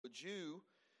Would you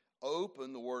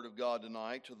open the Word of God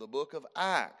tonight to the book of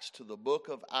Acts? To the book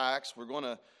of Acts. We're going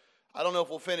to, I don't know if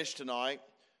we'll finish tonight,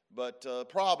 but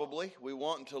probably we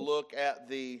want to look at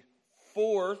the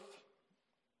fourth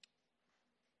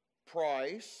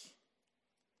price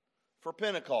for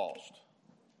Pentecost.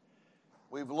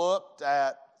 We've looked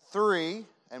at three,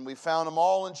 and we found them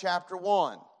all in chapter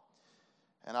 1.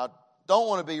 And I don't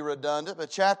want to be redundant, but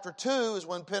chapter 2 is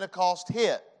when Pentecost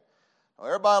hit. Now,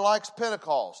 everybody likes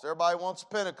Pentecost. Everybody wants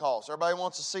Pentecost. Everybody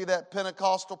wants to see that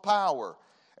Pentecostal power.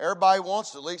 Everybody wants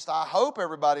to, at least I hope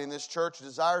everybody in this church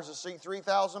desires to see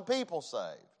 3,000 people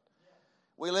saved.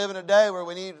 We live in a day where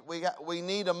we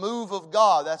need a move of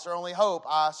God. That's our only hope.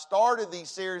 I started these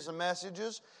series of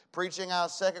messages preaching out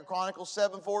of 2 Chronicles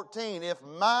 7:14. If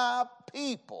my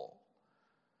people,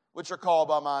 which are called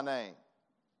by my name,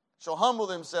 shall humble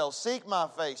themselves, seek my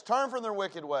face, turn from their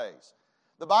wicked ways.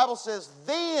 The Bible says,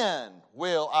 then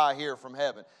will I hear from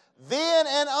heaven. Then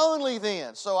and only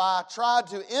then. So I tried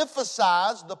to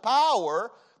emphasize the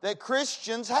power that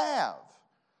Christians have.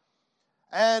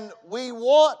 And we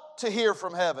want to hear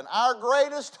from heaven. Our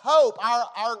greatest hope, our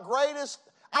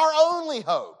only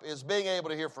hope is being able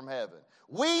to hear from heaven.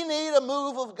 We need a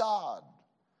move of God.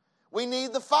 We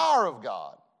need the fire of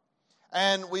God.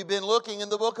 And we've been looking in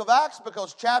the book of Acts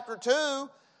because chapter 2,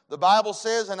 the Bible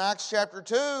says in Acts chapter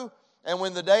 2, and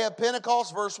when the day of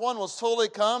Pentecost, verse 1, was fully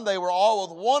come, they were all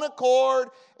with one accord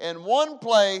in one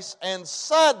place, and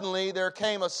suddenly there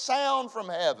came a sound from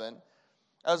heaven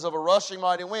as of a rushing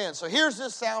mighty wind. So here's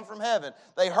this sound from heaven.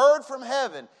 They heard from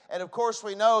heaven, and of course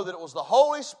we know that it was the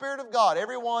Holy Spirit of God,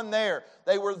 everyone there.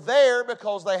 They were there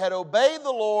because they had obeyed the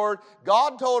Lord.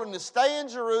 God told them to stay in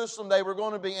Jerusalem. They were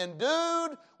going to be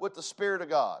endued with the Spirit of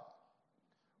God.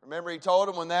 Remember, He told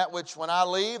them, when I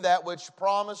leave, that which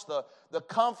promised, the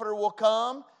Comforter will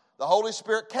come. The Holy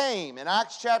Spirit came in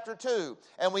Acts chapter 2.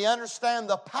 And we understand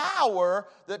the power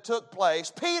that took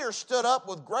place. Peter stood up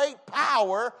with great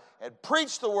power and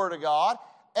preached the Word of God.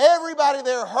 Everybody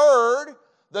there heard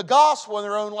the gospel in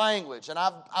their own language. And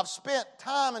I've spent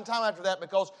time and time after that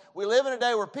because we live in a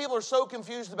day where people are so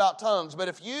confused about tongues. But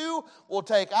if you will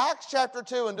take Acts chapter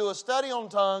 2 and do a study on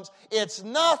tongues, it's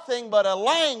nothing but a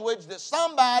language that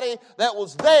somebody that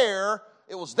was there,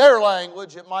 it was their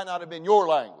language. It might not have been your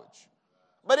language.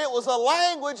 But it was a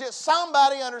language that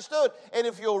somebody understood. And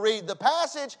if you'll read the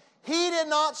passage, he did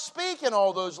not speak in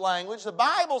all those languages. The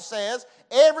Bible says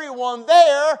everyone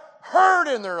there heard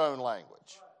in their own language.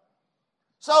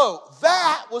 So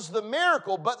that was the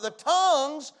miracle, but the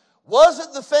tongues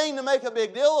wasn't the thing to make a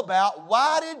big deal about.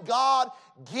 Why did God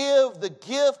give the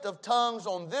gift of tongues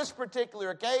on this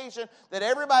particular occasion that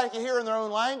everybody could hear in their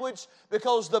own language?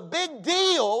 Because the big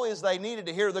deal is they needed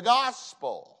to hear the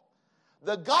gospel.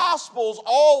 The gospel's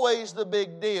always the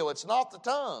big deal. It's not the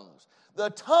tongues. The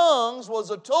tongues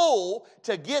was a tool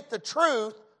to get the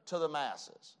truth to the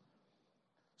masses.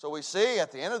 So we see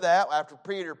at the end of that, after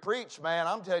Peter preached, man,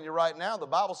 I'm telling you right now, the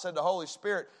Bible said the Holy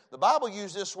Spirit, the Bible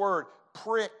used this word,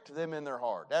 pricked them in their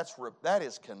heart. That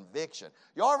is conviction.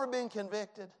 Y'all ever been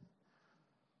convicted?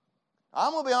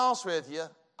 I'm going to be honest with you,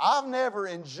 I've never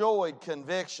enjoyed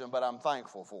conviction, but I'm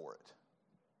thankful for it.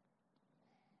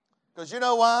 Because you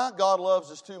know why? God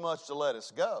loves us too much to let us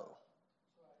go.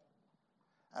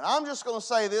 And I'm just going to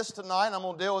say this tonight, and I'm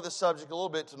going to deal with this subject a little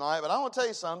bit tonight, but I'm going to tell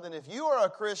you something. If you are a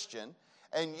Christian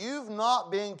and you've not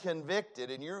been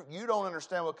convicted and you don't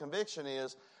understand what conviction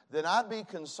is, then I'd be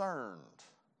concerned.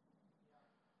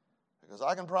 Because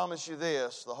I can promise you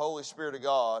this, the Holy Spirit of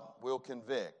God will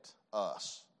convict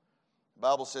us. The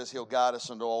Bible says He'll guide us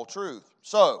into all truth.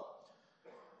 So,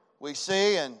 we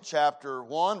see in chapter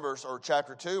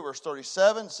 2, verse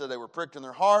 37, said they were pricked in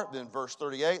their heart. Then verse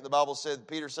 38, the Bible said,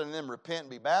 Peter said to them, repent and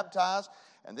be baptized.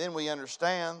 And then we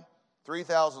understand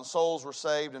 3,000 souls were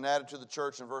saved and added to the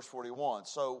church in verse 41.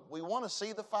 So we want to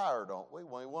see the fire, don't we?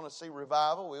 We want to see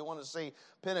revival. We want to see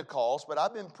Pentecost. But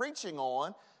I've been preaching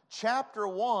on chapter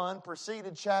 1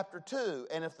 preceded chapter 2.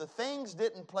 And if the things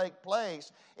didn't take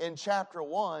place in chapter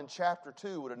 1, chapter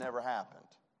 2 would have never happened.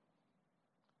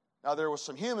 Now, there was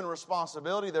some human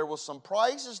responsibility. There was some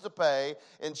prices to pay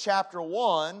in chapter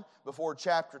 1 before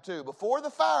chapter 2. Before the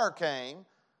fire came,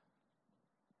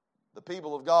 the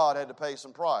people of God had to pay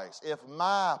some price. If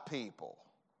my people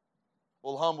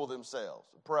will humble themselves,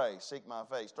 pray, seek my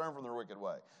face, turn from their wicked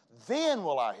way, then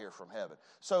will I hear from heaven.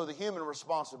 So the human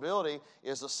responsibility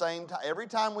is the same. Every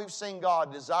time we've seen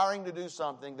God desiring to do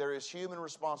something, there is human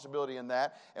responsibility in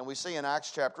that. And we see in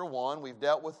Acts chapter 1, we've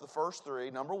dealt with the first three.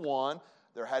 Number 1,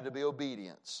 there had to be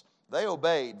obedience. They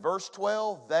obeyed. Verse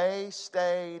 12, they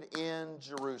stayed in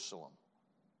Jerusalem.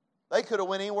 They could have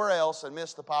went anywhere else and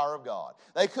missed the power of God.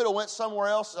 They could have went somewhere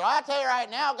else and said, I tell you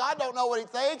right now, God don't know what He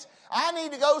thinks. I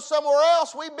need to go somewhere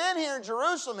else. We've been here in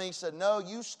Jerusalem. And He said, no,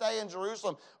 you stay in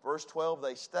Jerusalem. Verse 12,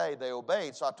 they stayed, they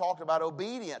obeyed. So I talked about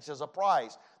obedience as a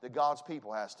price that God's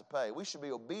people has to pay. We should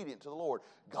be obedient to the Lord.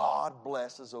 God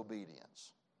blesses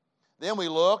obedience. Then we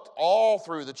looked all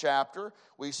through the chapter.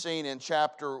 We've seen in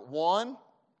chapter 1,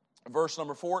 verse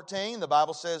number 14, the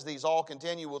Bible says these all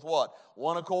continue with what?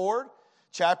 One accord.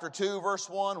 Chapter 2, verse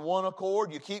 1, one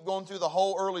accord. You keep going through the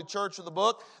whole early church of the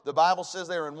book. The Bible says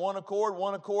they're in one accord,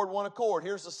 one accord, one accord.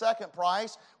 Here's the second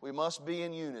price. We must be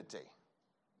in unity.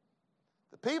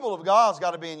 The people of God's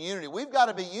got to be in unity. We've got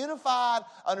to be unified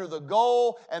under the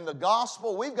goal and the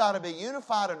gospel. We've got to be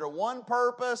unified under one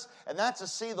purpose, and that's to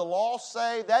see the lost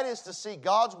saved. That is to see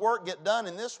God's work get done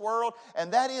in this world,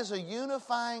 and that is a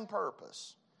unifying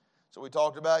purpose. So we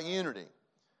talked about unity.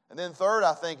 And then third,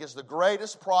 I think, is the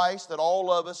greatest price that all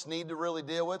of us need to really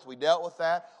deal with. We dealt with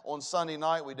that on Sunday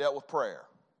night. We dealt with prayer.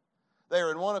 They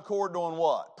were in one accord doing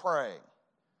what? Praying.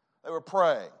 They were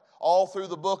praying. All through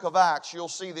the book of Acts, you'll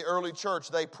see the early church,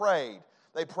 they prayed.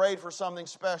 They prayed for something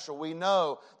special. We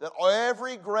know that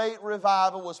every great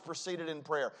revival was preceded in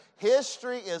prayer.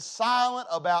 History is silent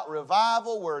about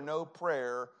revival where no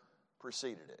prayer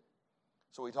preceded it.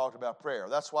 So we talked about prayer.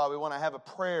 That's why we want to have a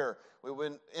prayer. We've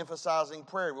been emphasizing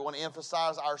prayer. We want to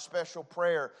emphasize our special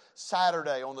prayer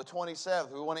Saturday on the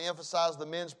 27th. We want to emphasize the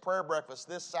men's prayer breakfast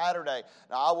this Saturday.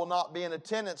 Now, I will not be in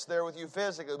attendance there with you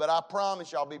physically, but I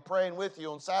promise you I'll be praying with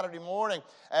you on Saturday morning.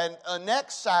 And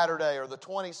next Saturday, or the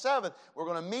 27th, we're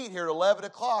going to meet here at 11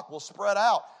 o'clock. We'll spread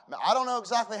out. Now, I don't know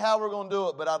exactly how we're going to do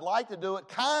it, but I'd like to do it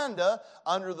kind of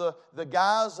under the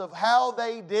guise of how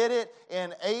they did it in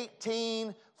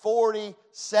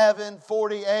 1847,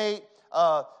 48,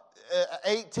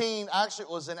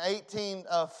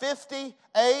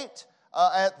 1858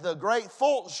 at the Great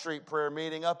Fulton Street prayer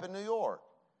meeting up in New York.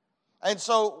 And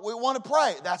so we want to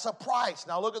pray. That's a price.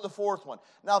 Now look at the fourth one.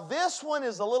 Now this one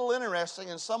is a little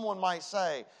interesting, and someone might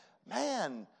say,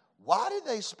 man, why did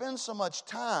they spend so much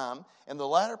time in the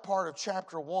latter part of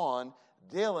chapter 1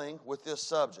 dealing with this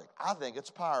subject? I think it's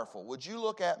powerful. Would you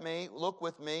look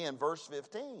with me in verse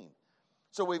 15.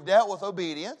 So we've dealt with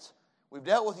obedience, we've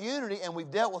dealt with unity, and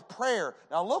we've dealt with prayer.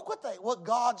 Now look what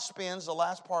God spends the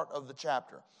last part of the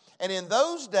chapter. And in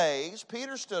those days,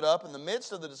 Peter stood up in the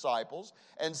midst of the disciples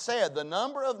and said, the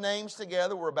number of names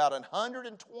together were about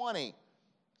 120.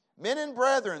 Men and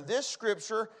brethren, this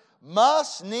scripture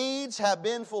must needs have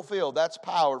been fulfilled. That's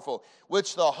powerful.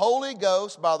 Which the Holy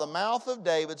Ghost by the mouth of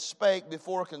David spake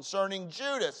before concerning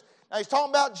Judas. Now he's talking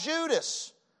about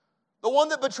Judas, the one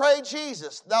that betrayed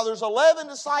Jesus. Now there's 11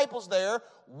 disciples there.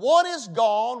 One is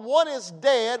gone, one is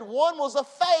dead, one was a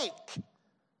fake.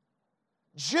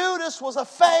 Judas was a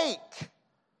fake.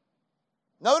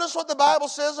 Notice what the Bible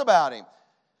says about him.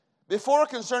 Before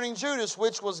concerning Judas,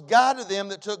 which was God to them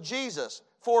that took Jesus.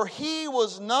 For he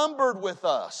was numbered with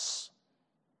us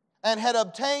and had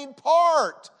obtained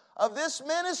part of this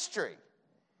ministry.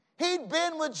 He'd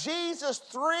been with Jesus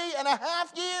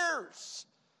 3.5 years.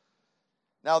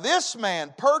 Now this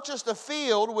man purchased a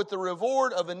field with the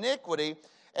reward of iniquity,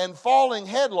 and falling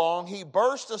headlong, he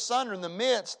burst asunder in the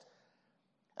midst,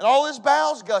 and all his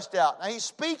bowels gushed out. Now he's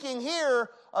speaking here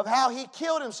of how he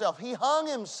killed himself. He hung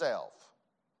himself.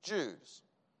 Jews.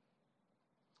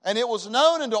 And it was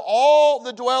known unto all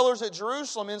the dwellers at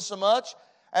Jerusalem, insomuch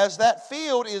as that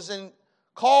field is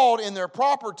called in their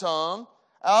proper tongue,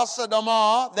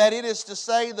 Al-Sadamah, that it is to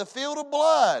say, the field of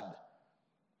blood.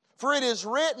 For it is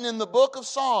written in the book of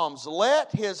Psalms,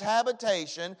 let his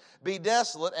habitation be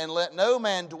desolate, and let no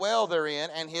man dwell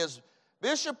therein, and his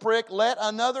bishopric let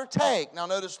another take. Now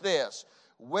notice this.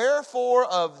 Wherefore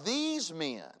of these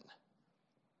men,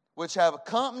 which have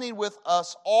accompanied with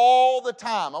us all the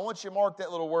time. I want you to mark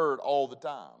that little word, all the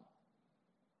time.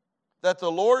 That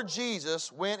the Lord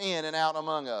Jesus went in and out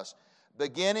among us,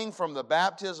 beginning from the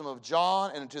baptism of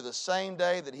John and to the same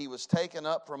day that he was taken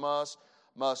up from us,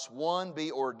 must one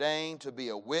be ordained to be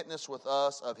a witness with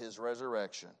us of his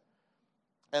resurrection.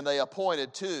 And they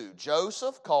appointed two,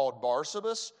 Joseph, called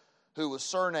Barsabas, who was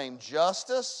surnamed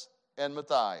Justus, and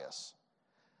Matthias.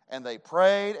 And they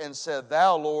prayed and said,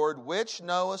 Thou, Lord, which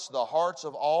knowest the hearts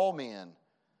of all men,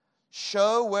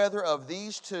 show whether of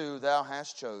these two thou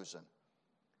hast chosen.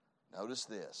 Notice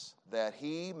this, that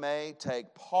he may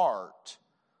take part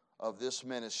of this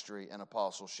ministry and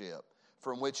apostleship,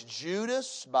 from which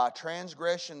Judas by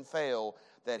transgression fell,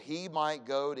 that he might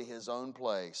go to his own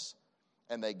place.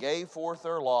 And they gave forth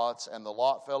their lots, and the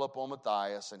lot fell upon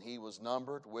Matthias, and he was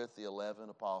numbered with the 11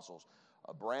 apostles.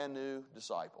 A brand new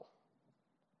disciple.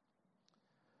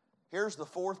 Here's the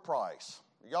fourth price.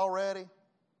 Are y'all ready?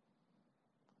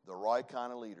 The right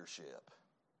kind of leadership.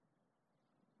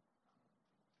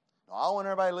 Now, I want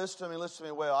everybody to listen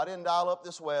to me well. I didn't dial up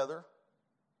this weather.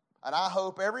 And I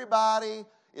hope everybody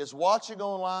is watching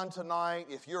online tonight.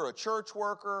 If you're a church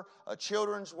worker, a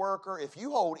children's worker, if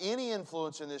you hold any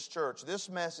influence in this church, this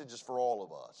message is for all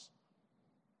of us.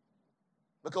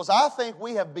 Because I think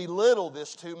we have belittled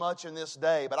this too much in this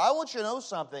day. But I want you to know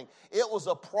something. It was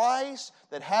a price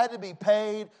that had to be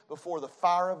paid before the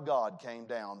fire of God came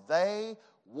down. They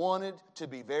wanted to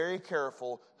be very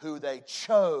careful who they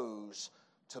chose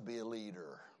to be a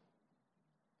leader.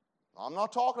 I'm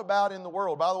not talking about in the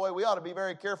world. By the way, we ought to be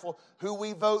very careful who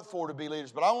we vote for to be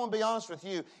leaders. But I want to be honest with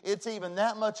you, it's even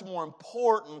that much more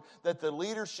important that the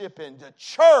leadership in the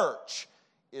church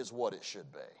is what it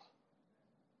should be.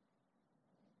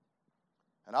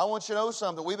 And I want you to know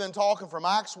something. We've been talking from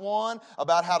Acts 1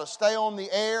 about how to stay on the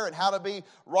air and how to be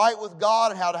right with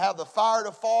God and how to have the fire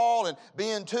to fall and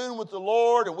be in tune with the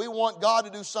Lord. And we want God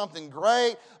to do something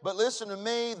great. But listen to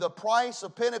me, the price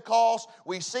of Pentecost,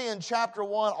 we see in chapter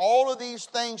 1, all of these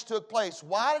things took place.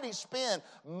 Why did he spend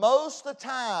most of the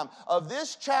time of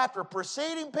this chapter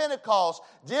preceding Pentecost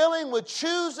dealing with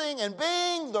choosing and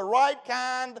being the right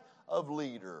kind of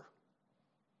leader?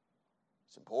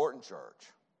 It's important, church.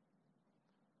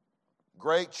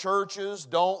 Great churches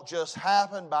don't just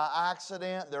happen by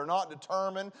accident. They're not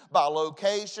determined by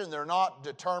location. They're not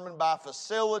determined by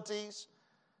facilities.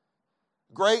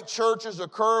 Great churches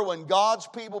occur when God's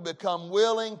people become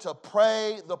willing to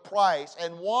pay the price.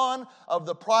 And one of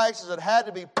the prices that had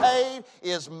to be paid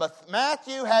is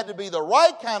Matthew had to be the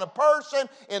right kind of person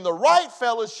in the right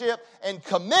fellowship and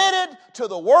committed to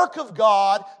the work of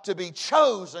God to be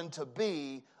chosen to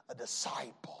be a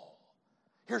disciple.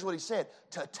 Here's what he said,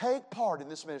 to take part in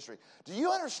this ministry. Do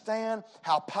you understand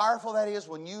how powerful that is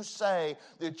when you say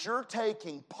that you're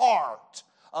taking part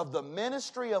of the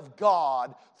ministry of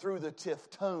God through the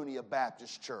Tiftonia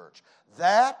Baptist Church?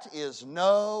 That is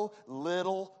no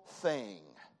little thing.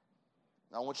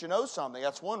 Now, I want you to know something.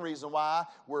 That's one reason why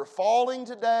we're falling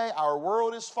today. Our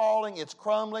world is falling. It's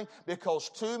crumbling because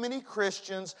too many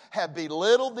Christians have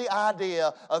belittled the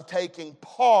idea of taking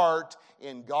part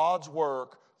in God's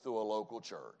work through a local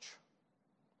church.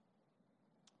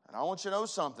 And I want you to know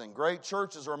something. Great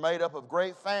churches are made up of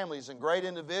great families and great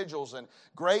individuals, and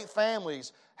great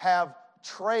families have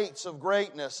traits of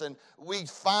greatness. And we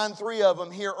find three of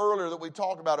them here earlier that we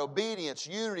talked about: obedience,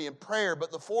 unity, and prayer.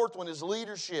 But the fourth one is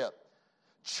leadership.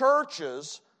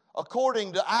 Churches,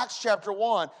 according to Acts chapter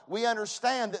 1, we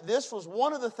understand that this was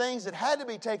one of the things that had to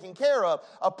be taken care of.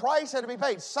 A price had to be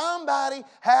paid. Somebody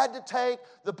had to take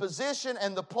the position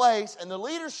and the place and the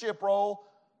leadership role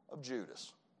of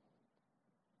Judas.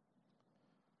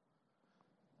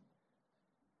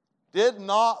 Did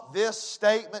not this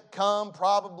statement come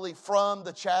probably from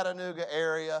the Chattanooga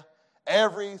area?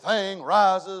 Everything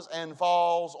rises and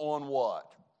falls on what?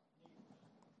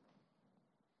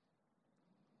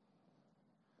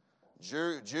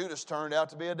 Judas turned out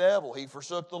to be a devil. He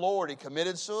forsook the Lord. He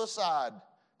committed suicide.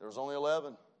 There was only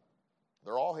 11.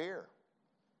 They're all here.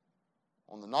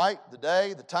 On the night, the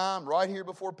day, the time, right here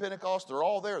before Pentecost, they're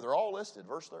all there. They're all listed.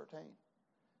 Verse 13.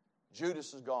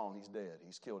 Judas is gone. He's dead.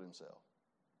 He's killed himself.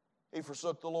 He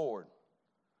forsook the Lord.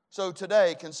 So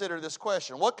today, consider this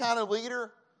question. What kind of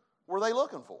leader were they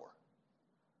looking for?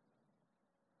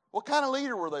 What kind of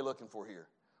leader were they looking for here?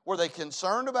 Were they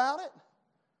concerned about it?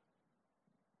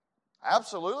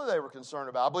 Absolutely they were concerned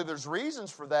about it. I believe there's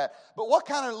reasons for that. But what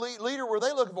kind of leader were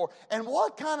they looking for? And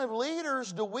what kind of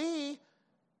leaders do we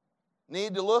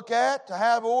need to look at to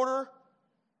have order,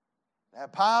 to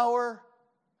have power,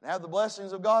 and have the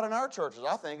blessings of God in our churches?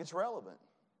 I think it's relevant.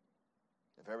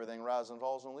 If everything rises and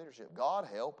falls on leadership. God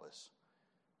help us.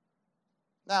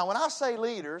 Now, when I say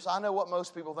leaders, I know what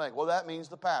most people think. Well, that means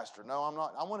the pastor. No, I'm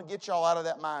not. I want to get y'all out of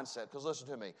that mindset, because listen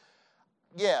to me.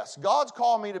 Yes, God's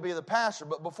called me to be the pastor,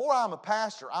 but before I'm a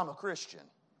pastor, I'm a Christian.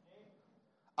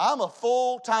 I'm a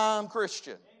full-time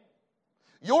Christian.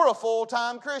 You're a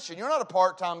full-time Christian. You're not a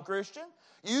part-time Christian.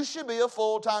 You should be a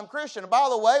full-time Christian. And by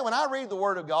the way, when I read the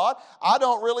Word of God, I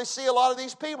don't really see a lot of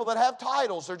these people that have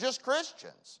titles. They're just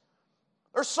Christians.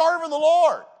 They're serving the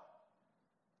Lord.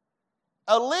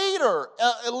 A leader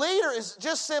is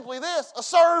just simply this, a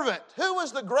servant. Who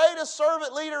was the greatest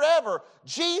servant leader ever?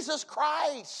 Jesus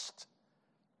Christ.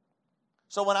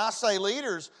 So when I say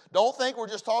leaders, don't think we're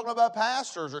just talking about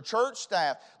pastors or church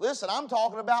staff. Listen, I'm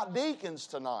talking about deacons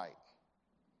tonight.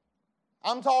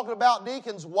 I'm talking about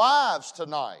deacons' wives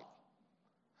tonight.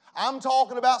 I'm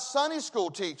talking about Sunday school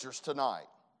teachers tonight.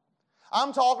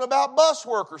 I'm talking about bus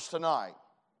workers tonight.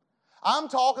 I'm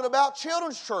talking about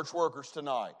children's church workers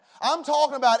tonight. I'm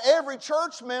talking about every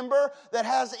church member that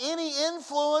has any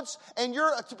influence and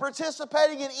you're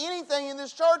participating in anything in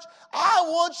this church. I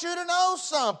want you to know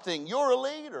something. You're a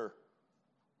leader.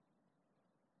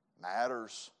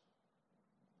 Matters.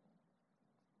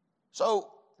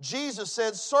 So Jesus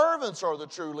said servants are the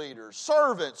true leaders.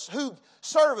 Servants.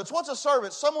 What's a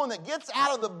servant? Someone that gets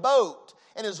out of the boat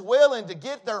and is willing to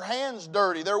get their hands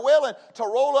dirty. They're willing to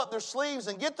roll up their sleeves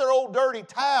and get their old dirty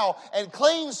towel and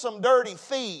clean some dirty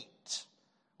feet.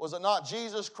 Was it not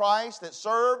Jesus Christ that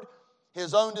served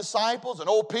His own disciples? And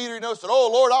old Peter, said, "Oh,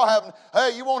 Lord,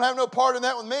 hey, you won't have no part in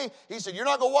that with me." He said, "You're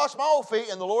not going to wash my old feet."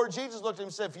 And the Lord Jesus looked at him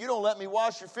and said, "If you don't let me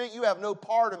wash your feet, you have no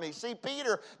part of me." See,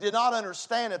 Peter did not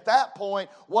understand at that point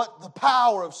what the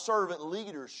power of servant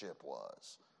leadership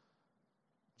was.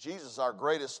 Jesus is our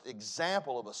greatest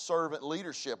example of a servant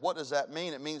leadership. What does that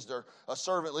mean? It means a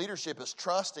servant leadership is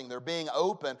trusting. They're being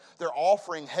open. They're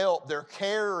offering help. They're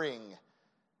caring.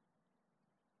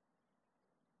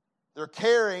 They're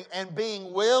caring and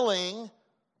being willing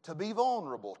to be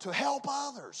vulnerable, to help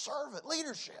others. Servant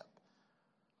leadership.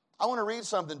 I want to read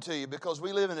something to you because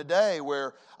we live in a day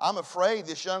where I'm afraid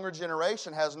this younger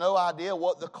generation has no idea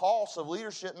what the cost of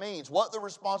leadership means, what the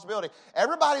responsibility.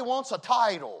 Everybody wants a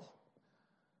title.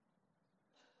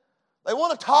 They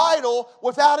want a title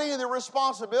without any of the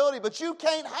responsibility, but you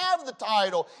can't have the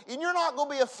title, and you're not going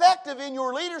to be effective in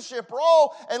your leadership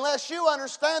role unless you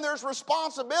understand there's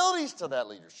responsibilities to that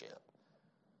leadership.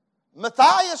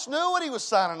 Matthias knew what he was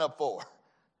signing up for.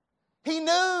 He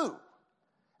knew.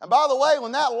 And by the way,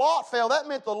 when that lot fell, that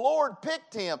meant the Lord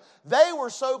picked him. They were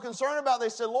so concerned about it, they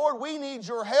said, "Lord, we need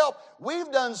your help.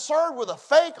 We've done served with a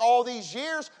fake all these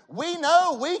years. We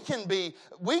know we can be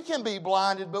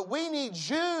blinded, but we need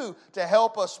you to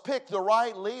help us pick the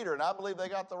right leader." And I believe they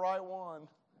got the right one.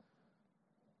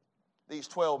 These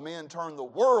 12 men turned the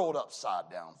world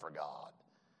upside down for God.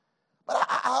 But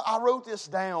I wrote this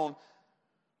down.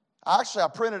 Actually, I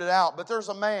printed it out, but there's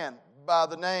a man by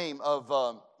the name of...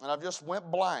 and I've just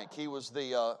went blank. He was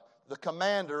the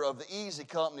commander of the Easy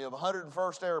Company of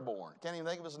 101st Airborne. Can't even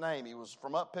think of his name. He was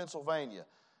from up Pennsylvania.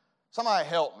 Somebody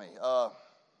help me.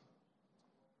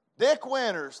 Dick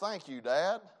Winters. Thank you,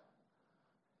 Dad.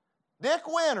 Dick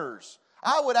Winters.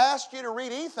 I would ask you to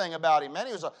read anything about him, man.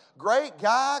 He was a great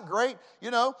guy,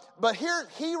 But here,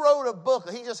 he wrote a book.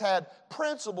 He just had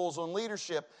principles on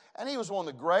leadership. And he was one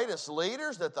of the greatest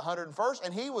leaders at the 101st.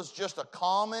 And he was just a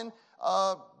common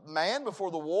man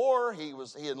before the war. He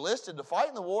enlisted to fight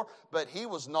in the war, but he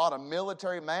was not a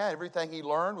military man. Everything he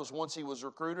learned was once he was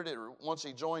recruited, or once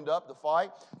he joined up to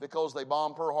fight because they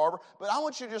bombed Pearl Harbor. But I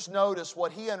want you to just notice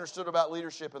what he understood about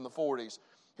leadership in the 40s.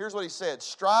 Here's what he said: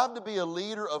 strive to be a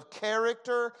leader of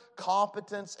character,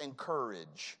 competence, and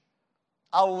courage.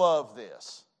 I love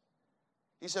this.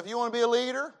 He said, if you want to be a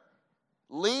leader,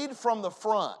 lead from the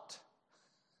front.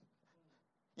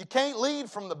 You can't lead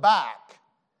from the back.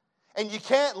 And you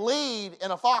can't lead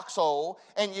in a foxhole,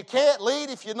 and you can't lead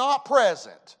if you're not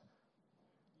present.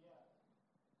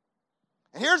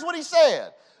 And here's what he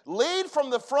said: lead from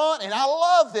the front, and I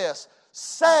love this.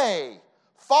 Say,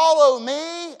 follow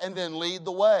me, and then lead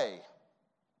the way.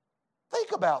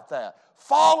 Think about that.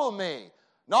 Follow me.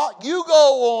 Not you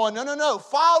go on. No.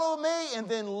 Follow me and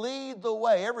then lead the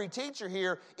way. Every teacher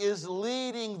here is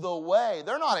leading the way.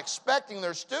 They're not expecting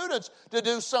their students to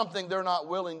do something they're not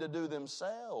willing to do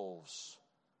themselves.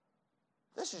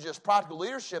 This is just practical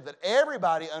leadership that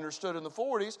everybody understood in the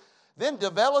 40s. Then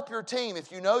develop your team. If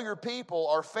you know your people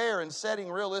are fair in setting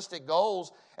realistic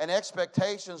goals and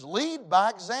expectations, lead by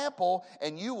example,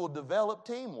 and you will develop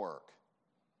teamwork.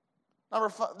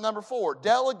 Number 4,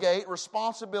 delegate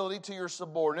responsibility to your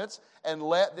subordinates and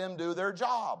let them do their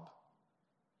job.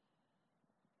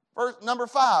 Number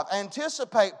 5,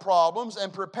 anticipate problems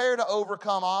and prepare to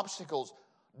overcome obstacles.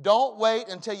 Don't wait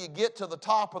until you get to the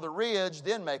top of the ridge,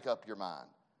 then make up your mind.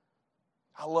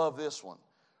 I love this one.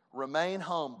 Remain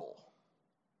humble.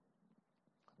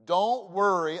 Don't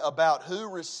worry about who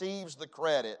receives the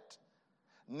credit.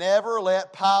 Never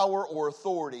let power or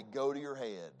authority go to your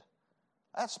head.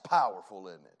 That's powerful,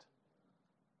 isn't it?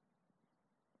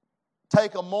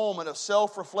 Take a moment of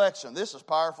self-reflection. This is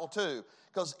powerful too,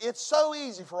 because it's so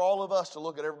easy for all of us to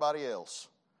look at everybody else.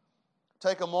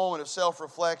 Take a moment of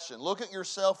self-reflection. Look at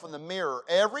yourself in the mirror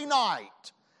every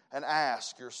night and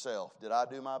ask yourself, did I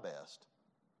do my best?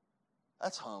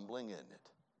 That's humbling, isn't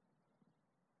it?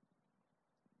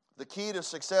 The key to a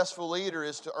successful leader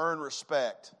is to earn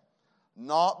respect,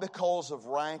 not because of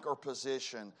rank or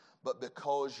position, but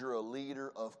because you're a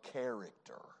leader of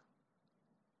character.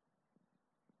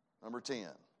 Number 10,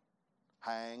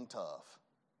 hang tough.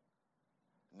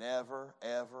 Never,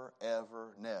 ever,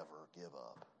 ever, never give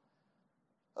up.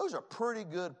 Those are pretty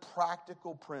good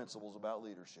practical principles about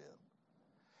leadership.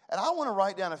 And I want to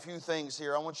write down a few things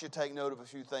here. I want you to take note of a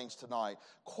few things tonight.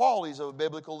 Qualities of a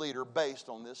biblical leader based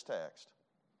on this text.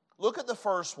 Look at the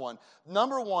first one.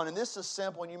 Number one, and this is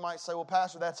simple, and you might say, well,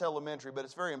 Pastor, that's elementary, but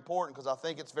it's very important because I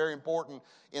think it's very important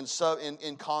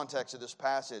in context of this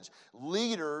passage.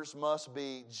 Leaders must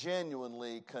be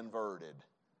genuinely converted.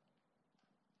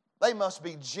 They must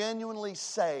be genuinely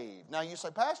saved. Now you say,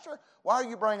 Pastor, why are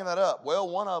you bringing that up? Well,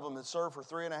 one of them had served for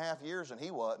 3.5 years and he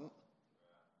wasn't.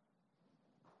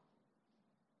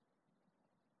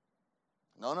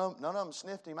 None of them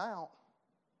sniffed him out.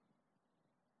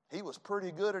 He was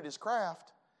pretty good at his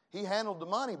craft. He handled the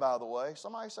money, by the way.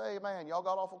 Somebody say, man, y'all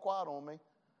got awful quiet on me.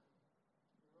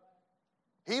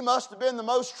 He must have been the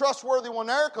most trustworthy one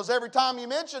there because every time you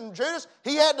mentioned Judas,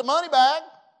 he had the money bag.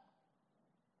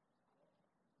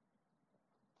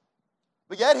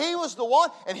 But yet he was the one,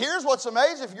 and here's what's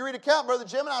amazing. If you read account, Brother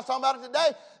Jim and I was talking about it today,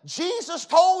 Jesus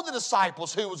told the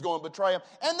disciples who was going to betray him,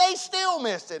 and they still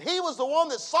missed it. He was the one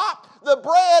that sopped the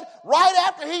bread right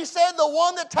after he said, the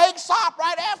one that takes sop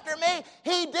right after me.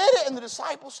 He did it, and the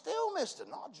disciples still missed it,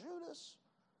 not Judas.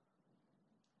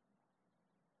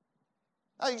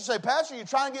 Now you say, Pastor, you're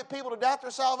trying to get people to doubt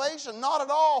their salvation? Not at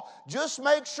all. Just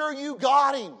make sure you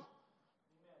got him.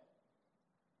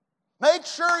 Make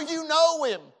sure you know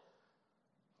him.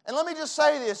 And let me just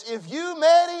say this, if you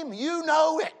met him, you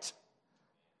know it.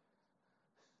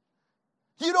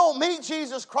 You don't meet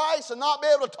Jesus Christ and not be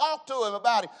able to talk to him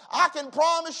about him. I can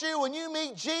promise you, when you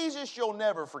meet Jesus, you'll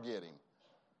never forget him.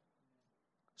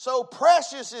 So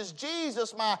precious is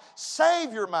Jesus, my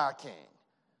Savior, my King.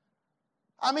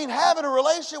 I mean, having a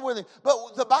relationship with him.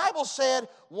 But the Bible said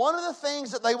one of the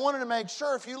things that they wanted to make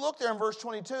sure, if you look there in verse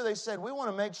 22, they said, we want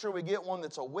to make sure we get one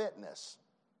that's a witness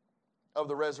of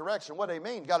the resurrection. What do they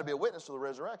mean? You've got to be a witness of the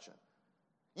resurrection.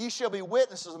 Ye shall be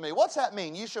witnesses of me. What's that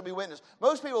mean? You shall be witnesses.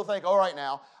 Most people think, all right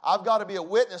now, I've got to be a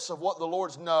witness of what the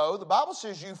Lord's know. The Bible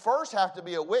says you first have to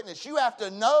be a witness. You have to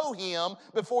know him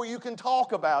before you can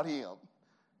talk about him.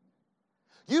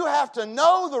 You have to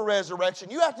know the resurrection.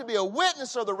 You have to be a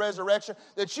witness of the resurrection,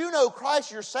 that you know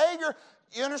Christ your Savior.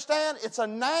 You understand? It's a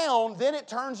noun, then it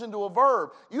turns into a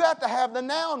verb. You have to have the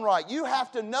noun right. You have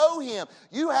to know him.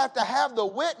 You have to have the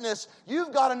witness.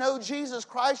 You've got to know Jesus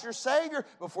Christ, your Savior,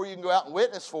 before you can go out and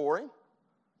witness for him.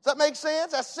 Does that make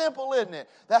sense? That's simple, isn't it?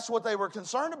 That's what they were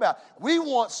concerned about. We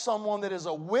want someone that is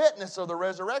a witness of the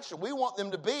resurrection. We want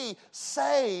them to be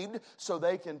saved so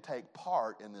they can take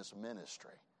part in this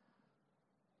ministry.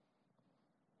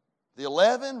 The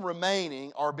 11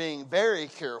 remaining are being very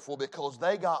careful because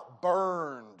they got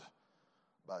burned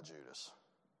by Judas.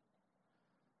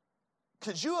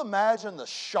 Could you imagine the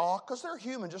shock? Because they're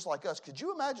human just like us. Could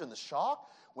you imagine the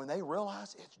shock when they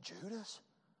realize it's Judas?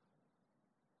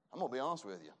 I'm going to be honest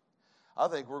with you. I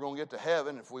think we're going to get to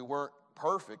heaven if we weren't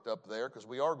perfect up there, because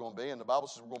we are going to be, and the Bible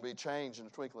says we're going to be changed in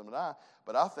the twinkling of an eye.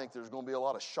 But I think there's going to be a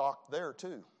lot of shock there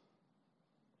too.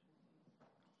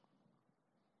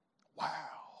 Wow.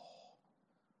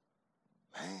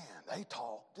 Man, they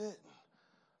talked it.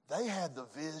 They had the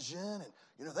vision,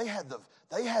 and they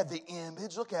had the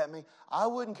image. Look at me. I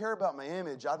wouldn't care about my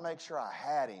image. I'd make sure I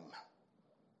had him.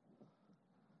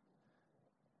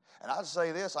 And I'd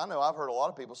say this. I know I've heard a lot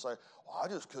of people say, well, I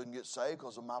just couldn't get saved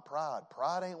because of my pride.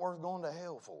 Pride ain't worth going to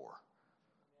hell for.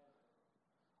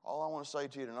 All I want to say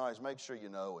to you tonight is make sure you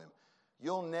know him.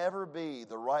 You'll never be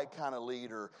the right kind of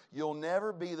leader. You'll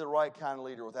never be the right kind of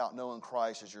leader without knowing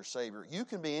Christ as your Savior. You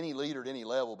can be any leader at any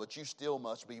level, but you still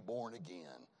must be born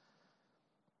again.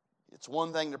 It's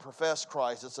one thing to profess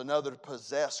Christ. It's another to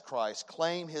possess Christ.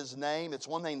 Claim his name. It's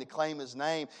one thing to claim his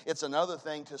name. It's another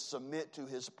thing to submit to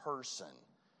his person.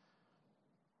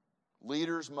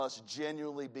 Leaders must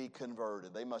genuinely be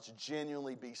converted. They must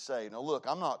genuinely be saved. Now look,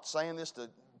 I'm not saying this to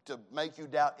make you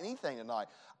doubt anything tonight.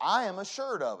 I am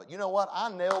assured of it. You know what?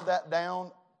 I nailed that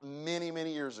down many,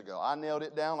 many years ago. I nailed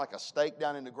it down like a stake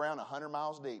down in the ground 100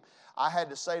 miles deep. I had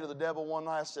to say to the devil one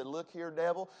night, I said, look here,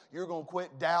 devil, you're going to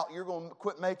quit doubt. You're going to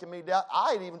quit making me doubt.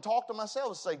 I had even talked to myself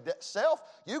and say, self,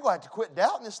 you're going to have to quit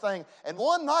doubting this thing. And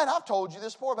one night, I've told you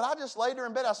this before, but I just laid there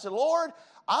in bed. I said, Lord,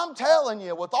 I'm telling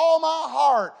you with all my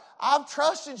heart, I've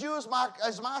trusted you as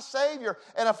my Savior.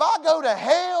 And if I go to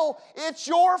hell, it's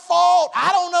your fault.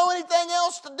 I don't know anything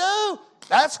else to do.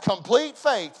 That's complete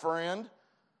faith, friend.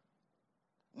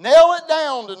 Nail it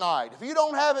down tonight. If you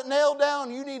don't have it nailed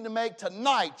down, you need to make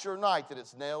tonight your night that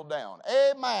it's nailed down.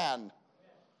 Amen.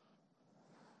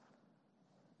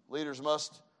 Leaders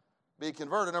must be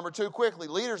converted. Number two, quickly,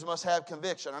 leaders must have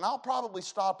conviction. And I'll probably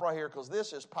stop right here because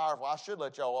this is powerful. I should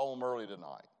let y'all home early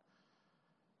tonight.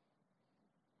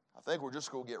 I think we're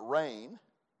just going to get rain.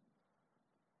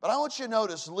 But I want you to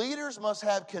notice, leaders must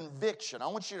have conviction. I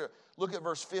want you to look at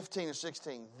verse 15 and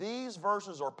 16. These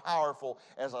verses are powerful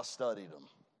as I studied them.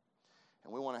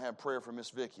 And we want to have prayer for Miss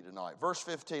Vicky tonight. Verse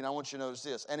 15, I want you to notice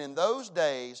this. And in those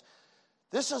days,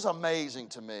 this is amazing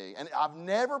to me. And I've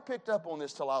never picked up on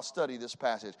this till I'll study this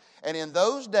passage. And in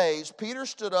those days, Peter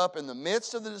stood up in the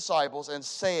midst of the disciples and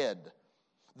said,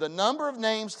 the number of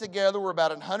names together were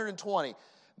about 120.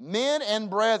 Men and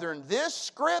brethren, this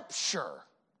scripture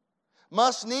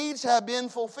must needs have been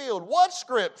fulfilled. What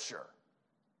scripture?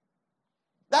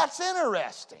 That's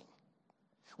interesting.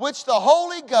 Which the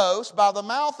Holy Ghost by the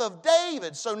mouth of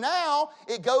David. So now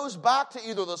it goes back to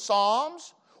either the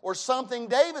Psalms or something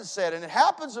David said. And it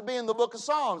happens to be in the book of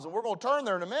Psalms. And we're going to turn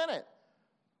there in a minute.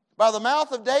 By the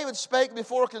mouth of David spake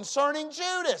before concerning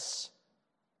Judas,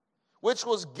 which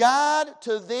was guide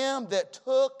to them that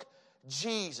took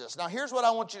Jesus. Now here's what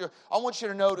I want you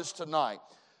to notice tonight.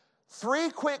 Three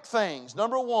quick things.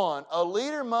 Number one, a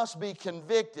leader must be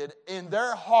convicted in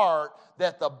their heart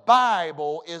that the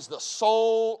Bible is the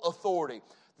sole authority.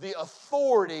 The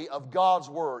authority of God's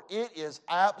Word. It is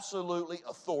absolutely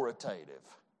authoritative.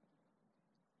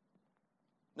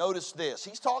 Notice this.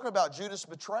 He's talking about Judas'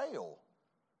 betrayal.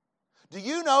 Do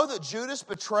you know that Judas'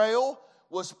 betrayal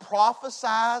was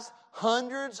prophesied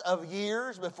hundreds of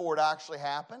years before it actually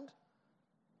happened?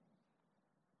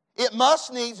 It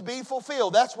must needs be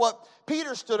fulfilled. That's what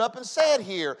Peter stood up and said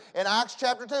here in Acts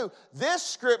chapter 2. This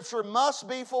scripture must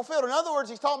be fulfilled. In other words,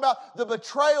 he's talking about the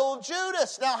betrayal of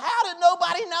Judas. Now, how did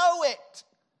nobody know it?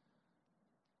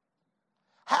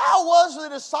 How was the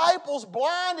disciples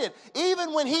blinded?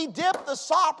 Even when he dipped the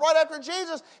sop right after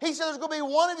Jesus, he said there's going to be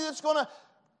one of you that's going to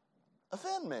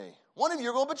offend me. One of you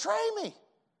are going to betray me.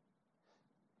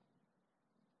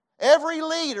 Every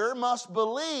leader must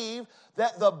believe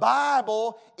that the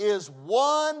Bible is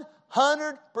 100%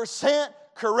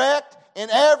 correct in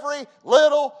every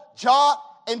little jot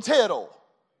and tittle.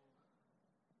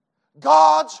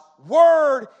 God's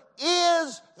Word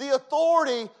is the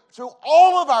authority to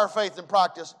all of our faith and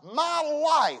practice. My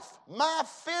life, my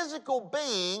physical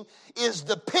being is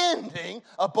depending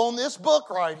upon this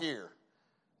book right here.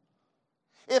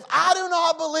 If I do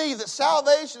not believe that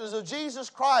salvation is of Jesus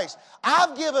Christ,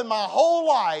 I've given my whole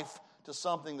life to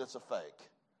something that's a fake.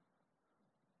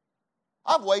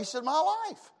 I've wasted my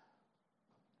life.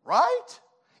 Right?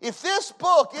 If this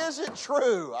book isn't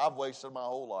true, I've wasted my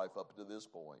whole life up to this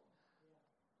point.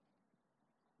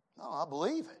 No, I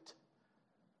believe it.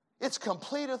 It's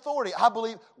complete authority. I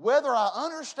believe, whether I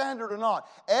understand it or not,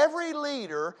 every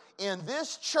leader in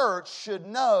this church should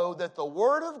know that the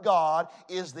Word of God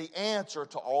is the answer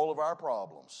to all of our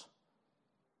problems.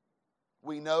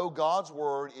 We know God's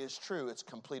Word is true. It's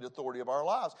complete authority of our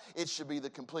lives. It should be the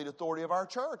complete authority of our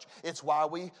church. It's why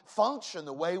we function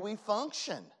the way we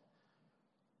function.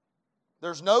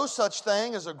 There's no such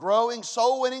thing as a growing,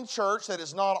 soul-winning church that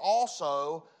is not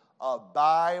also a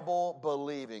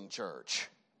Bible-believing church.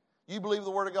 You believe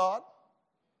the Word of God?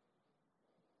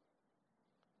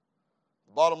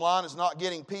 The bottom line is not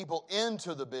getting people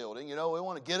into the building. You know, we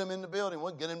want to get them in the building. We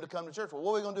want to get them to come to church. Well,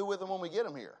 what are we going to do with them when we get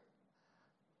them here?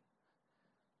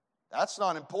 That's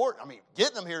not important. I mean,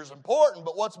 getting them here is important,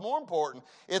 but what's more important,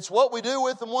 it's what we do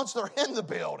with them once they're in the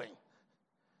building.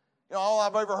 You know, all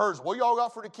I've ever heard is, what y'all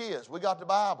got for the kids? We got the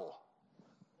Bible.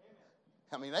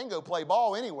 I mean, they can go play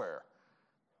ball anywhere.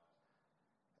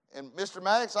 And Mr.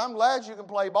 Maddox, I'm glad you can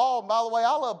play ball. And by the way,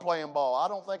 I love playing ball. I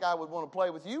don't think I would want to play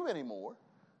with you anymore.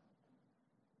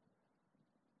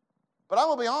 But I'm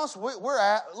going to be honest,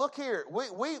 look here.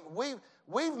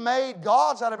 We've made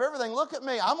gods out of everything. Look at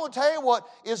me. I'm going to tell you what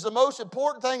is the most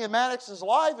important thing in Maddox's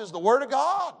life is the Word of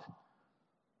God.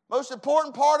 Most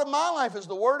important part of my life is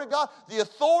the Word of God. The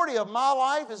authority of my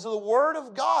life is the Word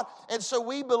of God. And so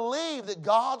we believe that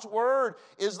God's Word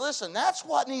is, listen, that's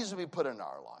what needs to be put in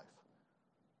our life.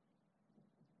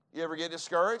 You ever get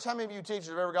discouraged? How many of you teachers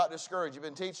have ever got discouraged? You've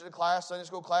been teaching a class, Sunday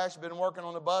school class, you've been working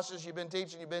on the buses, you've been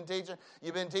teaching. You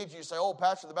say, oh,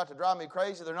 Pastor, they're about to drive me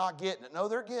crazy. They're not getting it. No,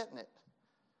 they're getting it.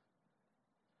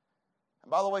 And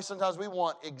by the way, sometimes we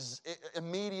want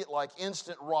immediate, like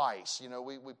instant rice. You know,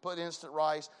 we put instant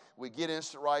rice, we get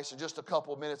instant rice in just a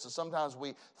couple of minutes, and sometimes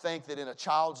we think that in a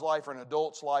child's life or an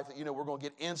adult's life that, you know, we're going to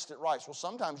get instant rice. Well,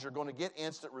 sometimes you're going to get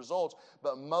instant results,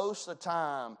 but most of the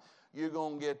time, you're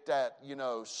going to get that, you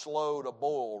know, slow to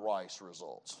boil rice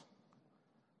results.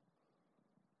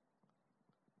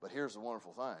 But here's the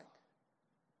wonderful thing.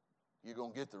 You're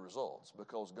going to get the results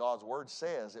because God's Word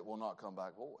says it will not come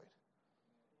back void.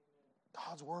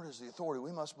 God's Word is the authority.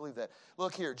 We must believe that.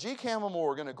 Look here, G. Campbell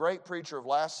Morgan, a great preacher of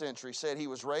last century, said he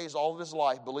was raised all of his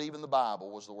life believing the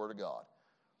Bible was the Word of God.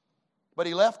 But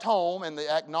he left home, and the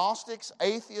agnostics,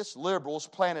 atheists, liberals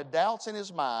planted doubts in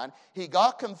his mind. He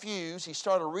got confused. He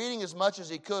started reading as much as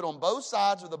he could on both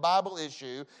sides of the Bible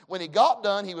issue. When he got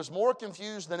done, he was more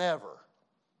confused than ever.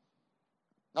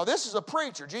 Now, this is a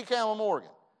preacher, G. Campbell Morgan.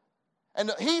 And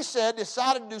he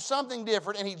decided to do something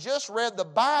different, and he just read the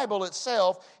Bible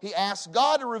itself. He asked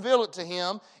God to reveal it to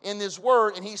him in His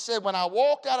Word, and he said, when I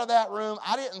walked out of that room,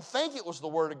 I didn't think it was the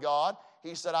Word of God.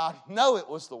 He said, I know it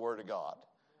was the Word of God.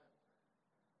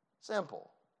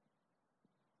 Simple.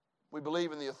 We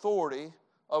believe in the authority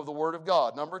of the Word of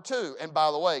God. Number two, and by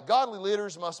the way, godly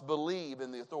leaders must believe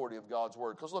in the authority of God's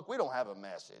Word. Because look, we don't have a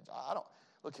message. I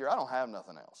don't have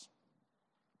nothing else.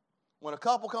 When a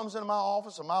couple comes into my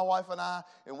office, and my wife and I,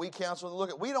 and we counsel,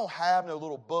 we don't have no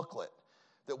little booklet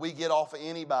that we get off of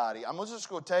anybody. I'm just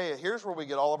going to tell you, here's where we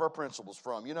get all of our principles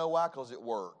from. You know why? Because it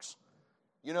works.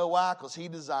 You know why? Because He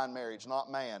designed marriage,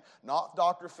 not man. Not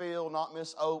Dr. Phil, not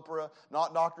Miss Oprah,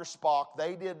 not Dr. Spock.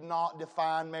 They did not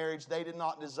define marriage. They did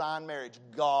not design marriage.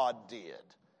 God did.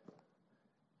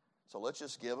 So let's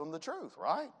just give them the truth,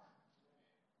 right?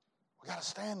 We got to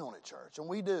stand on it, church. And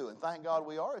we do. And thank God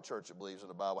we are a church that believes in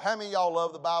the Bible. How many of y'all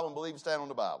love the Bible and believe and stand on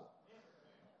the Bible?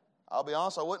 I'll be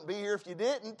honest, I wouldn't be here if you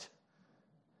didn't.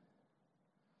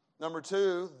 Number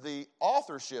two, the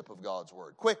authorship of God's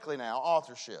Word. Quickly now,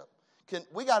 authorship.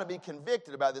 We got to be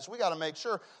convicted about this. We got to make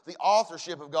sure the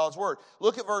authorship of God's Word.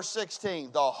 Look at verse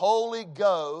 16. The Holy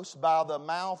Ghost by the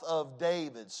mouth of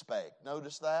David spake.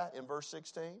 Notice that in verse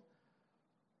 16.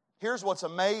 Here's what's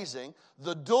amazing.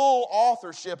 The dual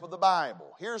authorship of the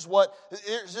Bible. Here's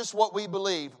just what we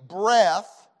believe.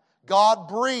 Breath, God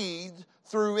breathed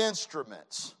through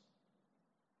instruments.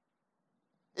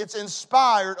 It's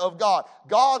inspired of God.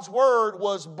 God's Word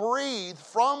was breathed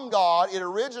from God. It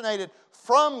originated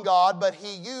from God, but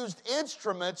He used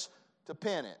instruments to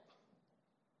pen it.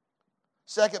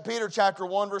 2 Peter chapter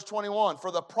 1, verse 21.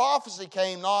 For the prophecy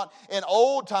came not in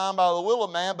old time by the will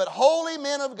of man, but holy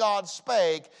men of God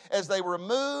spake as they were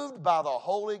moved by the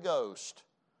Holy Ghost.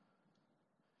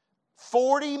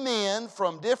 40 men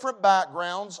from different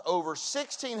backgrounds over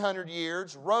 1,600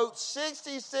 years wrote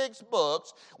 66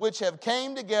 books which have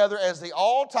came together as the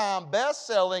all-time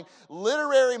best-selling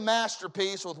literary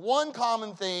masterpiece with one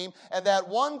common theme, and that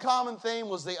one common theme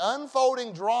was the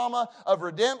unfolding drama of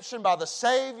redemption by the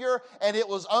Savior, and it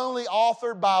was only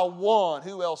authored by one.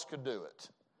 Who else could do it?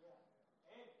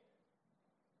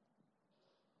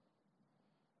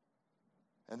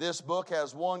 And this book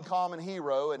has one common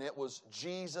hero, and it was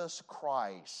Jesus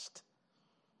Christ.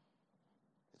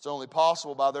 It's only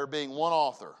possible by there being one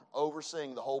author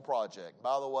overseeing the whole project.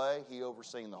 By the way, He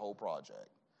overseeing the whole project.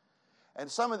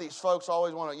 And some of these folks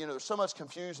always want to, there's so much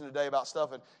confusion today about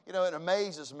stuff, and, it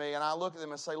amazes me, and I look at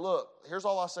them and say, look, here's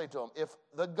all I say to them. If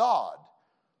the God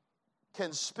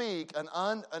can speak an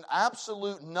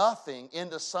absolute nothing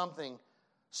into something,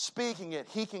 speaking it,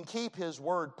 He can keep His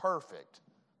word perfect.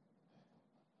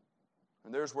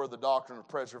 And there's where the doctrine of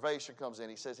preservation comes in.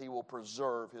 He says He will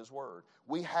preserve His word.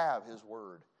 We have His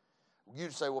word.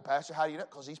 You'd say, well, Pastor, how do you know?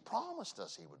 Because He's promised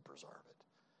us He would preserve it.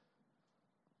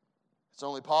 It's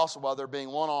only possible by there being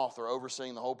one author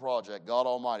overseeing the whole project, God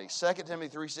Almighty. 2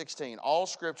 Timothy 3:16, all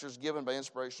Scripture is given by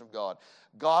inspiration of God.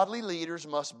 Godly leaders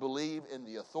must believe in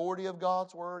the authority of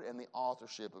God's word and the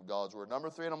authorship of God's word.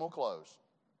 Number 3, and I'm going to close.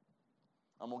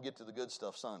 I'm going to get to the good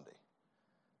stuff Sunday.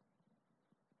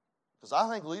 Because I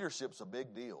think leadership's a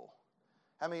big deal.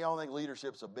 How many of y'all think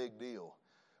leadership's a big deal?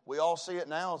 We all see it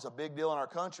now as a big deal in our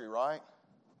country, right?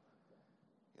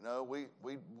 We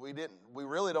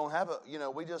really don't have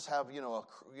we just have,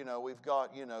 we've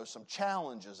got, some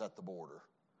challenges at the border.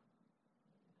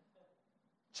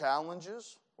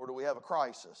 Challenges, or do we have a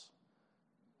crisis?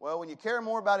 Well, when you care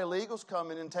more about illegals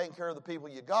coming and taking care of the people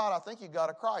you got, I think you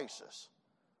got a crisis.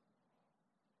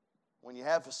 When you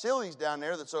have facilities down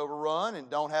there that's overrun and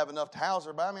don't have enough to house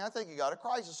everybody, I think you got a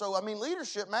crisis. So,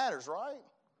 leadership matters, right?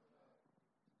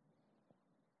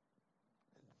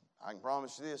 I can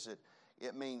promise you this,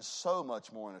 it means so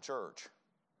much more in a church.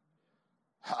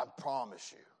 I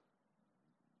promise you.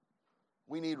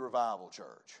 We need revival,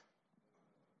 church.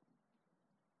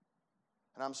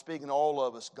 And I'm speaking to all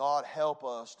of us. God, help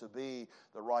us to be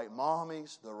the right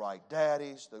mommies, the right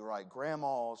daddies, the right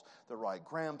grandmas, the right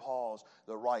grandpas,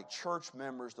 the right church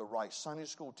members, the right Sunday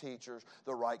school teachers,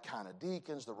 the right kind of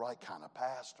deacons, the right kind of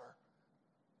pastor,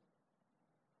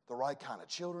 the right kind of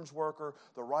children's worker,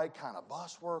 the right kind of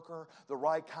bus worker, the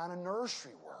right kind of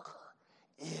nursery worker.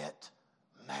 It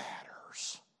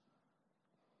matters.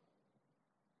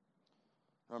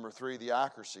 Number 3, the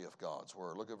accuracy of God's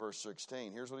word. Look at verse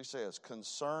 16. Here's what he says.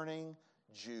 Concerning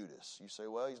Judas. You say,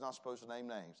 well, he's not supposed to name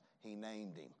names. He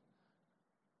named him.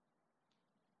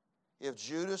 If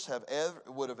Judas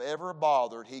would have ever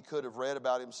bothered, he could have read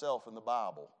about himself in the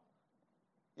Bible.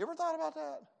 You ever thought about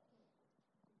that?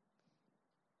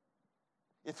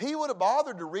 If he would have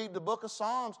bothered to read the book of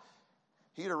Psalms,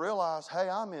 he'd have realized, hey,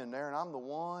 I'm in there and I'm the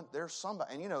one. There's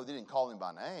somebody. And they didn't call him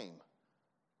by name.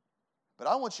 But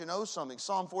I want you to know something.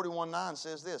 Psalm 41:9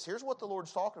 says this. Here's what the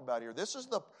Lord's talking about here. This is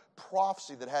the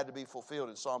prophecy that had to be fulfilled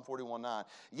in Psalm 41:9.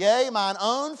 Yea, mine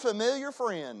own familiar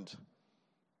friend,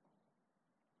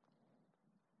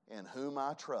 in whom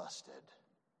I trusted,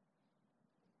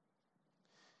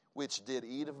 which did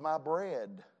eat of my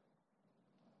bread,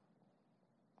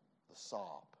 the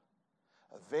sop.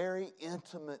 A very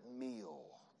intimate meal,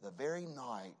 the very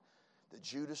night that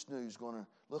Judas knew he was going to...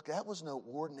 Look, that was no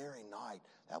ordinary night.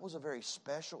 That was a very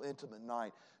special, intimate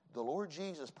night. The Lord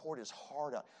Jesus poured his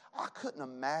heart out. I couldn't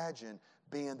imagine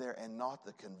being there and not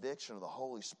the conviction of the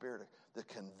Holy Spirit, the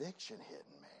conviction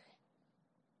hitting me.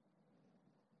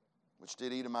 Which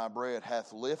did eat of my bread,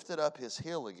 hath lifted up his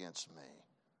heel against me.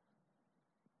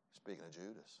 Speaking of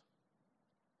Judas.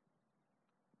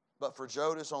 But for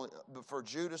Judas,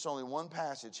 only one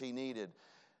passage he needed,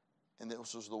 and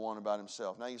this was the one about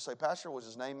himself. Now you say, Pastor, was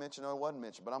his name mentioned? No, it wasn't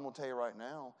mentioned. But I'm going to tell you right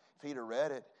now, if he'd have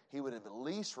read it, he would have at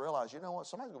least realized, you know what,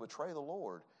 somebody's going to betray the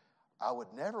Lord. I would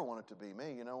never want it to be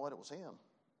me. You know what, it was him.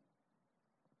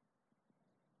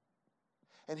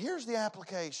 And here's the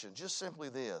application, just simply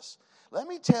this. Let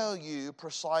me tell you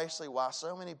precisely why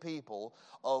so many people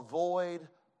avoid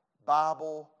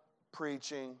Bible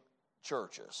preaching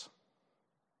churches.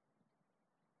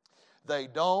 They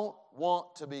don't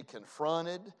want to be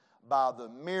confronted by the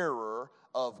mirror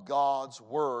of God's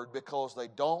Word because they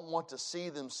don't want to see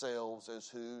themselves as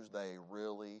who they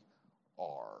really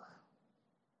are.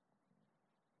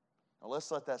 Now let's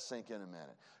let that sink in a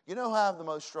minute. You know who I have the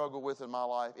most struggle with in my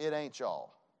life? It ain't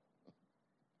y'all.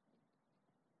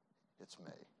 It's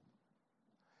me.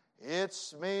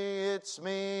 It's me, it's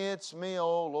me, it's me,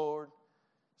 oh Lord,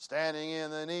 standing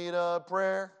in the need of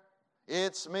prayer.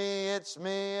 It's me, it's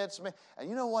me, it's me. And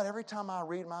you know what? Every time I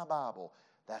read my Bible,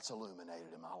 that's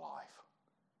illuminated in my life.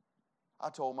 I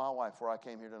told my wife before I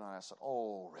came here tonight, I said,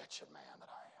 oh, wretched man that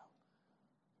I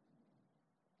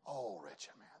am. Oh,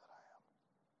 wretched man that I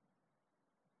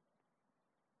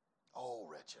am. Oh,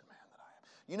 wretched man that I am.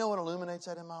 You know what illuminates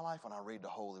that in my life? When I read the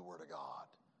Holy Word of God.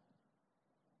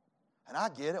 And I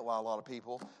get it why a lot of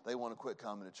people, they want to quit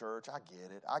coming to church. I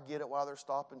get it. I get it why they're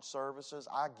stopping services.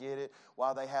 I get it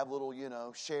why they have little,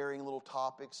 sharing little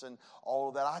topics and all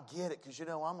of that. I get it because,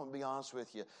 I'm going to be honest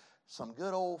with you. Some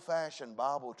good old-fashioned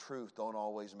Bible truth don't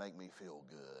always make me feel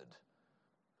good.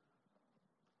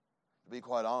 To be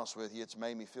quite honest with you, it's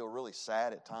made me feel really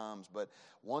sad at times. But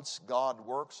once God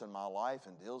works in my life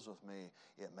and deals with me,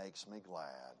 it makes me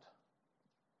glad.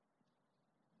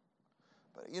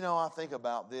 But, I think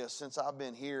about this. Since I've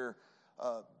been here,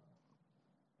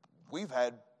 we've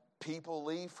had people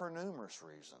leave for numerous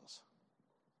reasons.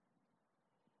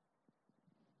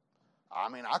 I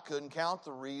mean, I couldn't count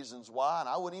the reasons why, and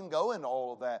I wouldn't even go into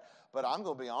all of that. But I'm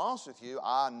going to be honest with you.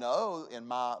 I know in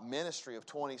my ministry of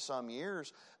 20-some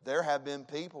years, there have been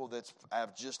people that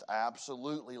have just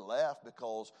absolutely left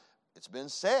because it's been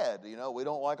said, we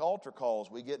don't like altar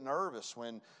calls. We get nervous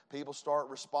when people start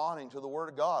responding to the Word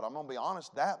of God. I'm going to be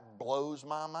honest, that blows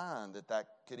my mind that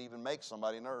could even make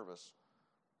somebody nervous.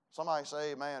 Somebody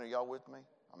say, man, are y'all with me?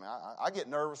 I mean, I get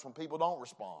nervous when people don't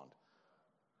respond.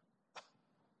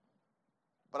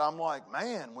 But I'm like,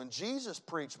 man, when Jesus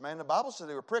preached, man, the Bible said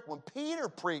they were pricked. When Peter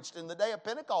preached in the day of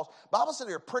Pentecost, the Bible said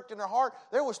they were pricked in their heart.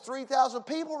 There was 3,000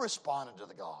 people responding to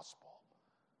the gospel.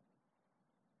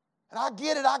 And I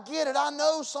get it. I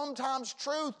know sometimes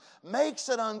truth makes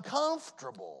it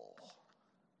uncomfortable.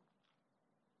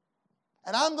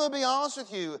 And I'm going to be honest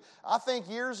with you. I think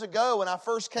years ago when I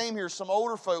first came here, some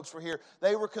older folks were here.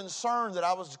 They were concerned that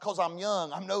because I'm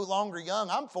young. I'm no longer young.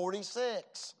 I'm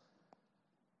 46.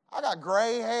 I got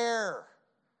gray hair.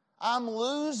 I'm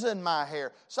losing my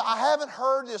hair. So I haven't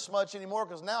heard this much anymore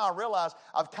because now I realize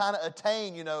I've kind of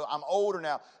attained, I'm older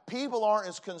now. People aren't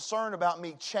as concerned about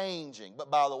me changing.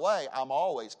 But by the way, I'm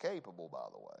always capable, by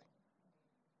the way.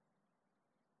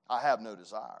 I have no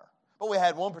desire. But we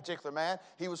had one particular man,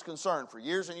 he was concerned for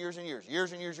years and years and years.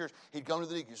 He'd come to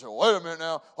the deacon and say, wait a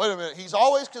minute. He's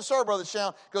always concerned, Brother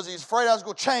Chown, because he's afraid I was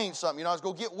going to change something. I was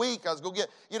going to get weak. I was going to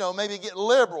get, maybe get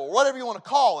liberal, whatever you want to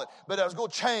call it. But I was going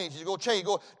to change. Go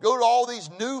to all these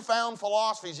newfound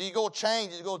philosophies. He's going to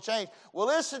change. Well,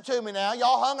 listen to me now.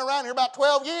 Y'all hung around here about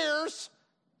 12 years.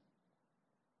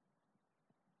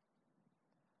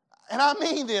 and I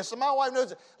mean this, and my wife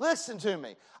knows it. Listen to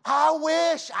me. I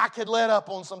wish I could let up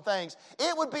on some things.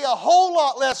 It would be a whole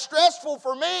lot less stressful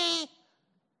for me.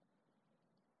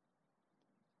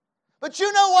 But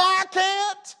you know why I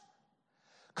can't?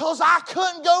 Because I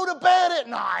couldn't go to bed at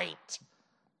night.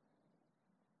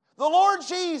 The Lord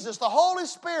Jesus, the Holy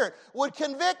Spirit, would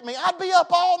convict me. I'd be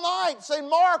up all night saying,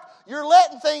 Mark, you're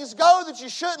letting things go that you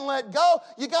shouldn't let go.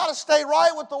 You got to stay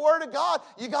right with the Word of God.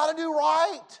 You got to do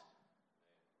right.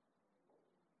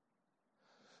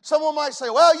 Someone might say,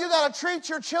 well, you got to treat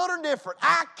your children different.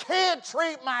 I can't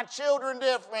treat my children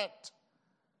different.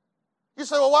 You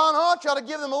say, well, why not? You ought to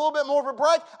give them a little bit more of a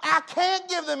break. I can't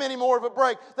give them any more of a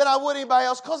break than I would anybody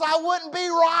else because I wouldn't be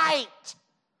right.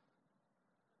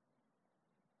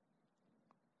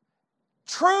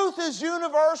 Truth is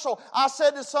universal. I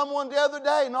said to someone the other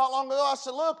day, not long ago, I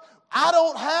said, look, I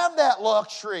don't have that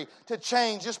luxury to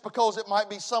change just because it might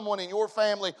be someone in your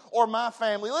family or my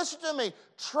family. Listen to me.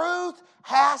 Truth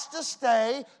has to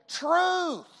stay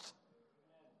truth.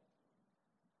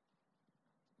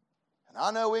 And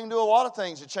I know we can do a lot of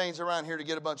things to change around here to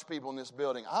get a bunch of people in this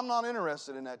building. I'm not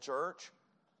interested in that, church.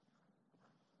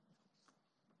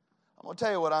 I'm going to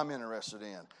tell you what I'm interested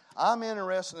in. I'm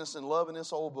interested in loving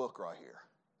this old book right here.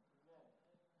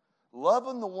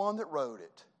 Loving the one that wrote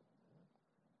it.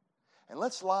 And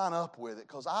let's line up with it,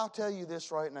 because I'll tell you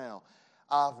this right now.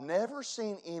 I've never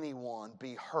seen anyone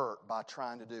be hurt by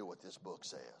trying to do what this book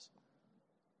says.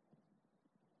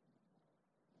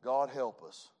 God help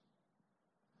us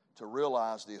to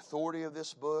realize the authority of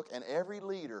this book, and every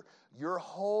leader, your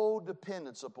whole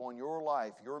dependence upon your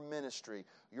life, your ministry,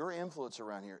 your influence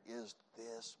around here is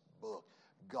this book.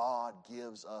 God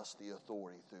gives us the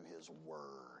authority through His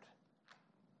Word.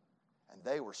 And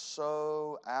they were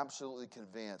so absolutely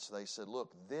convinced. They said,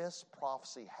 look, this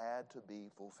prophecy had to be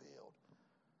fulfilled.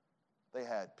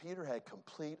 Peter had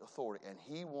complete authority, and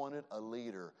he wanted a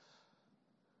leader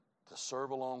to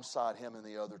serve alongside him and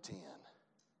the other 10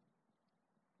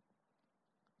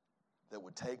 that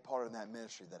would take part in that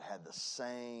ministry that had the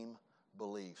same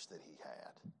beliefs that he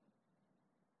had.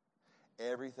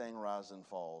 Everything rises and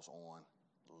falls on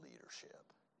leadership.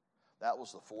 That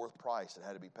was the fourth price that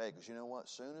had to be paid. Because you know what?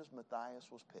 As soon as Matthias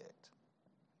was picked,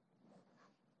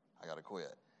 I got to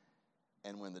quit.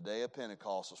 And when the day of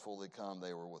Pentecost was fully come,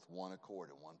 they were with one accord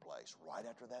in one place. Right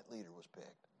after that leader was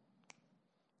picked,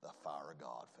 the fire of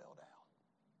God fell down.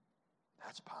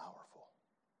 That's powerful.